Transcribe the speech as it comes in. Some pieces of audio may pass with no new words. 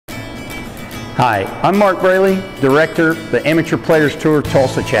Hi, I'm Mark Braley, Director, the Amateur Players Tour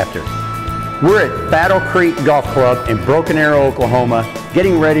Tulsa chapter. We're at Battle Creek Golf Club in Broken Arrow, Oklahoma,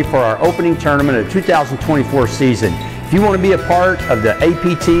 getting ready for our opening tournament of the 2024 season. If you want to be a part of the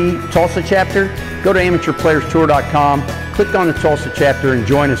APT Tulsa chapter, go to amateurplayerstour.com, click on the Tulsa chapter and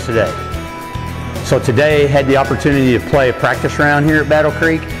join us today. So today I had the opportunity to play a practice round here at Battle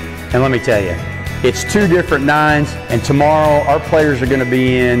Creek, and let me tell you, it's two different nines, and tomorrow our players are going to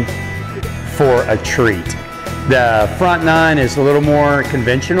be in for a treat. The front nine is a little more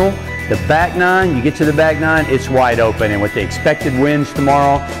conventional. The back nine, you get to the back nine, it's wide open, and with the expected winds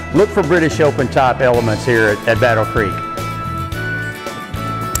tomorrow, look for British Open type elements here at Battle Creek.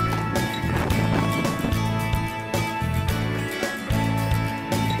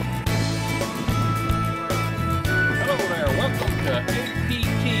 Hello there, welcome to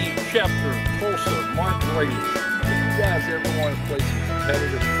APT Chapter Tulsa, Mark Brady. If you guys ever want to play some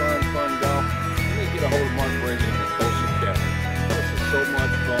competitive, fun golf, you need to get a hold of Mark Brady in the Tulsa chapter. This is so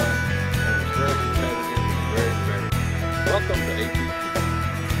much fun, and it's very competitive and very. Welcome to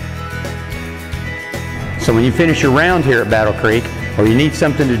APT. So when you finish your round here at Battle Creek, or you need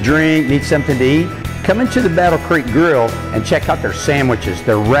something to drink, need something to eat, come into the Battle Creek Grill and check out their sandwiches,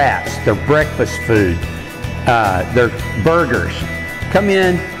 their wraps, their breakfast food, their burgers. Come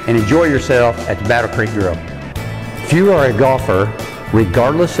in and enjoy yourself at the Battle Creek Grill. If you are a golfer,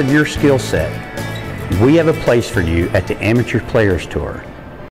 regardless of your skill set, we have a place for you at the Amateur Players Tour.